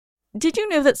Did you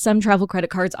know that some travel credit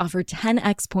cards offer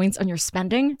 10x points on your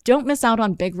spending? Don't miss out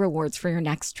on big rewards for your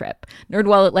next trip.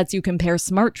 NerdWallet lets you compare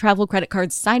smart travel credit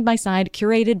cards side by side,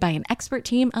 curated by an expert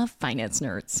team of finance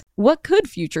nerds. What could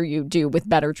future you do with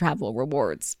better travel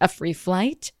rewards? A free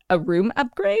flight? A room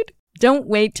upgrade? Don't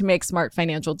wait to make smart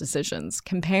financial decisions.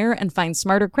 Compare and find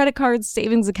smarter credit cards,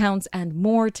 savings accounts, and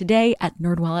more today at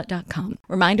nerdwallet.com.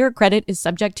 Reminder, credit is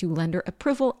subject to lender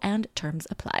approval and terms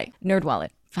apply. NerdWallet.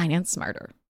 Finance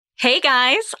smarter. Hey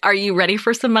guys, are you ready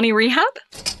for some money rehab?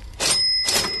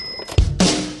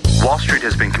 Wall Street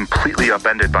has been completely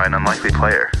upended by an unlikely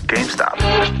player, GameStop.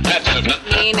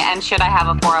 And should I have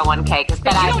a 401k? Because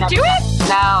then You don't do it?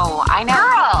 No, I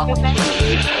know.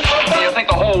 You think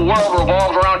the whole world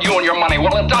revolves around you and your money?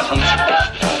 Well, it doesn't.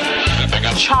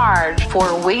 Charge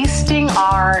for wasting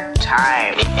our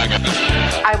time.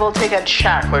 I will take a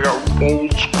check. Like a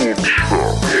old school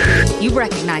check. You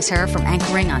recognize her from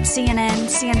anchoring on CNN,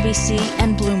 CNBC,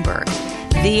 and Bloomberg.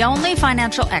 The only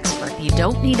financial expert you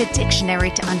don't need a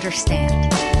dictionary to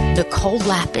understand. Nicole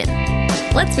Lapin.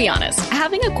 Let's be honest,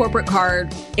 having a corporate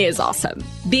card is awesome.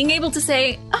 Being able to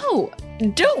say, oh,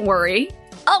 don't worry,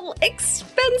 I'll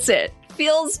expense it,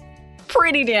 feels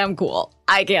pretty damn cool.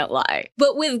 I can't lie.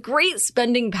 But with great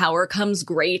spending power comes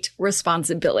great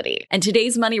responsibility. And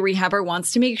today's money rehabber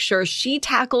wants to make sure she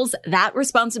tackles that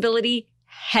responsibility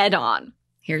head on.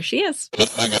 Here she is.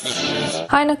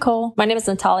 Hi, Nicole. My name is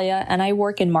Natalia, and I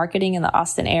work in marketing in the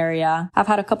Austin area. I've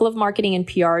had a couple of marketing and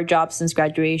PR jobs since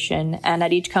graduation, and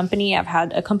at each company, I've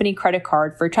had a company credit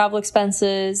card for travel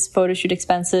expenses, photo shoot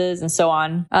expenses, and so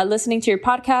on. Listening to your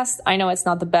podcast, I know it's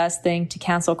not the best thing to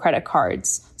cancel credit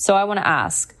cards. So I want to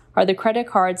ask, are the credit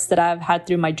cards that I've had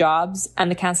through my jobs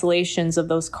and the cancellations of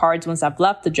those cards once I've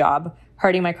left the job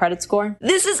hurting my credit score?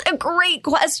 This is a great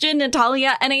question,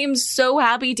 Natalia, and I am so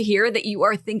happy to hear that you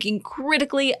are thinking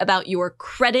critically about your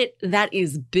credit. That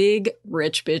is big,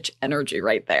 rich bitch energy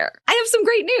right there. I have some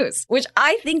great news, which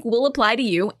I think will apply to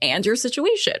you and your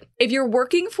situation. If you're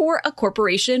working for a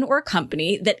corporation or a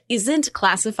company that isn't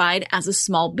classified as a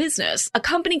small business, a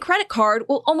company credit card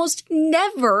will almost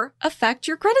never affect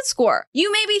your credit score.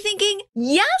 You may be thinking,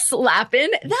 yes, Lapin,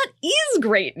 that is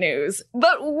great news,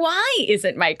 but why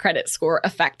isn't my credit score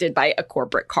affected by a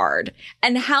corporate card?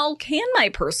 And how can my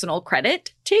personal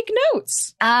credit take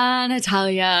notes?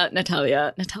 Natalia.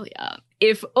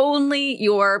 If only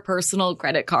your personal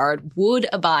credit card would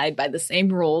abide by the same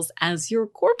rules as your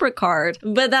corporate card,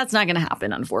 but that's not going to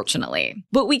happen, unfortunately.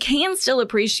 But we can still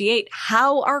appreciate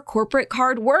how our corporate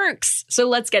card works. So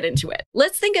let's get into it.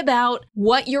 Let's think about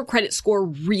what your credit score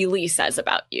really says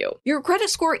about you. Your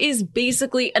credit score is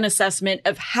basically an assessment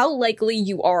of how likely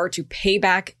you are to pay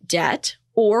back debt,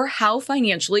 or how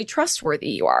financially trustworthy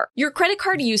you are. Your credit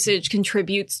card usage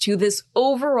contributes to this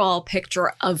overall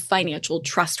picture of financial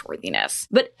trustworthiness.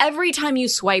 But every time you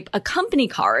swipe a company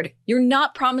card, you're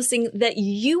not promising that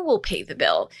you will pay the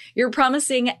bill. You're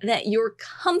promising that your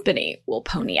company will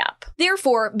pony up.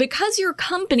 Therefore, because your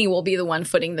company will be the one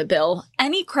footing the bill,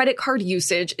 any credit card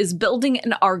usage is building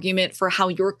an argument for how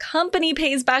your company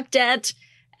pays back debt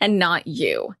and not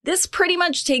you. This pretty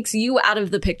much takes you out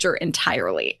of the picture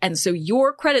entirely, and so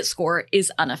your credit score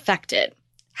is unaffected.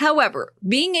 However,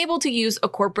 being able to use a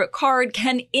corporate card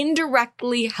can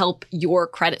indirectly help your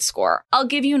credit score. I'll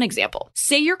give you an example.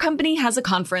 Say your company has a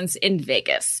conference in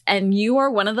Vegas, and you are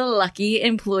one of the lucky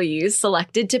employees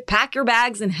selected to pack your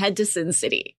bags and head to Sin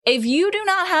City. If you do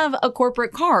not have a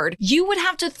corporate card, you would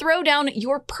have to throw down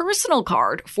your personal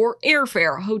card for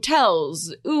airfare,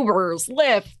 hotels, Ubers,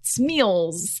 Lyfts,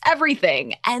 meals,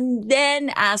 everything, and then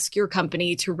ask your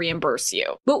company to reimburse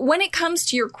you. But when it comes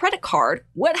to your credit card,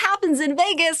 what happens in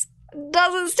Vegas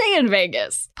doesn't stay in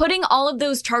Vegas. Putting all of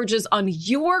those charges on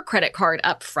your credit card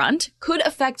up front could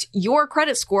affect your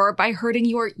credit score by hurting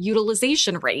your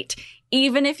utilization rate,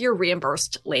 even if you're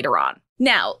reimbursed later on.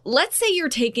 Now, let's say you're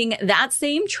taking that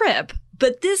same trip,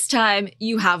 but this time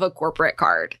you have a corporate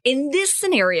card. In this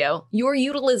scenario, your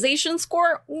utilization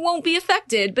score won't be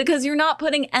affected because you're not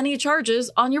putting any charges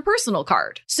on your personal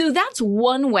card. So that's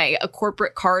one way a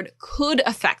corporate card could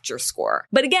affect your score.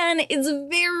 But again, it's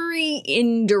very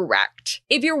indirect.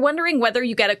 If you're wondering whether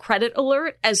you get a credit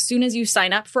alert as soon as you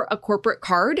sign up for a corporate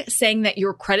card saying that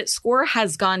your credit score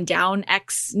has gone down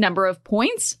X number of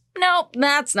points, no,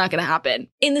 that's not going to happen.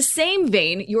 In the same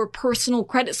vein, your personal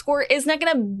credit score is not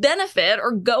going to benefit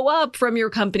or go up from your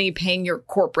company paying your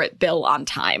corporate bill on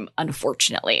time,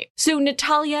 unfortunately. So,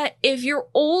 Natalia, if your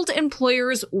old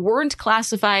employers weren't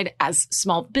classified as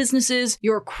small businesses,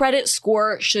 your credit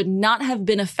score should not have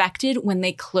been affected when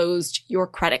they closed your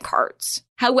credit cards.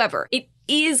 However, it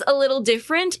is a little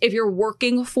different if you're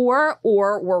working for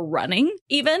or were running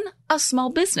even a small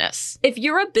business. If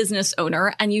you're a business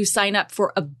owner and you sign up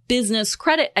for a business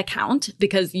credit account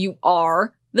because you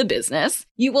are the business,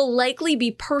 you will likely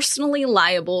be personally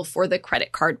liable for the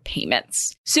credit card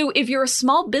payments. So if you're a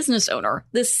small business owner,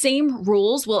 the same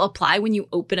rules will apply when you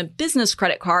open a business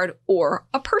credit card or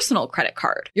a personal credit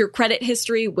card. Your credit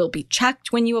history will be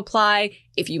checked when you apply.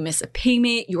 If you miss a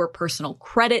payment, your personal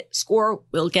credit score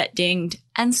will get dinged,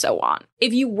 and so on.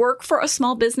 If you work for a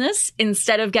small business,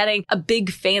 instead of getting a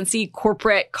big fancy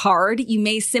corporate card, you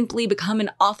may simply become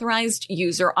an authorized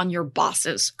user on your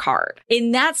boss's card.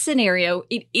 In that scenario,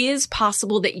 it is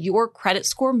possible that your credit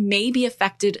score may be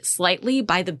affected slightly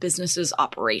by the business's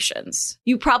operations.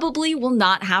 You probably will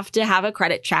not have to have a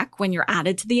credit check when you're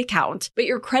added to the account, but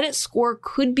your credit score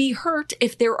could be hurt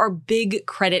if there are big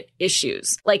credit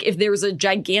issues, like if there's a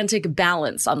gigantic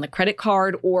balance on the credit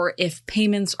card or if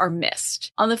payments are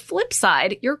missed. On the flip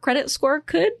side, your credit score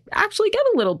could actually get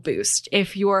a little boost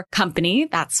if your company,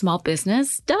 that small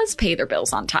business, does pay their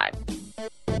bills on time.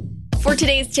 For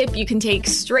today's tip, you can take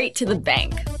straight to the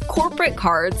bank. Corporate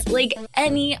cards, like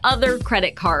any other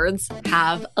credit cards,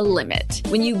 have a limit.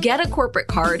 When you get a corporate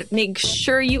card, make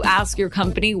sure you ask your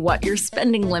company what your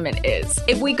spending limit is.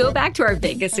 If we go back to our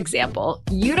Vegas example,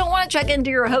 you don't want to check into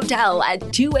your hotel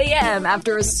at 2 a.m.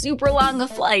 after a super long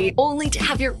flight, only to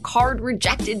have your card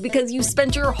rejected because you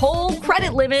spent your whole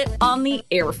credit limit on the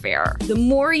airfare. The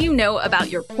more you know about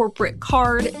your corporate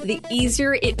card, the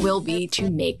easier it will be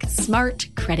to make smart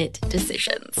credit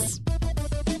decisions.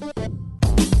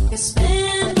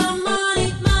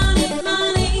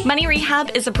 Money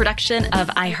Rehab is a production of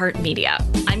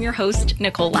iHeartMedia. I'm your host,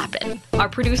 Nicole Lappin. Our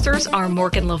producers are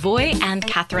Morgan Lavoie and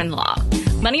Catherine Law.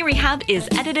 Money Rehab is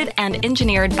edited and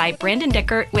engineered by Brandon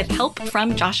Dickert with help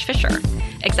from Josh Fisher.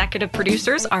 Executive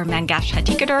producers are Mangesh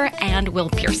Hattikudur and Will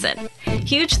Pearson.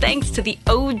 Huge thanks to the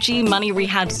OG Money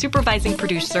Rehab supervising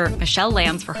producer, Michelle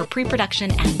Lambs, for her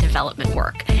pre-production and development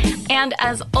work. And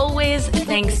as always,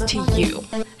 thanks to you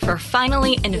for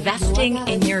finally investing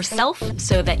in yourself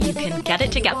so that you can get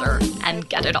it together and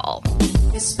get it all.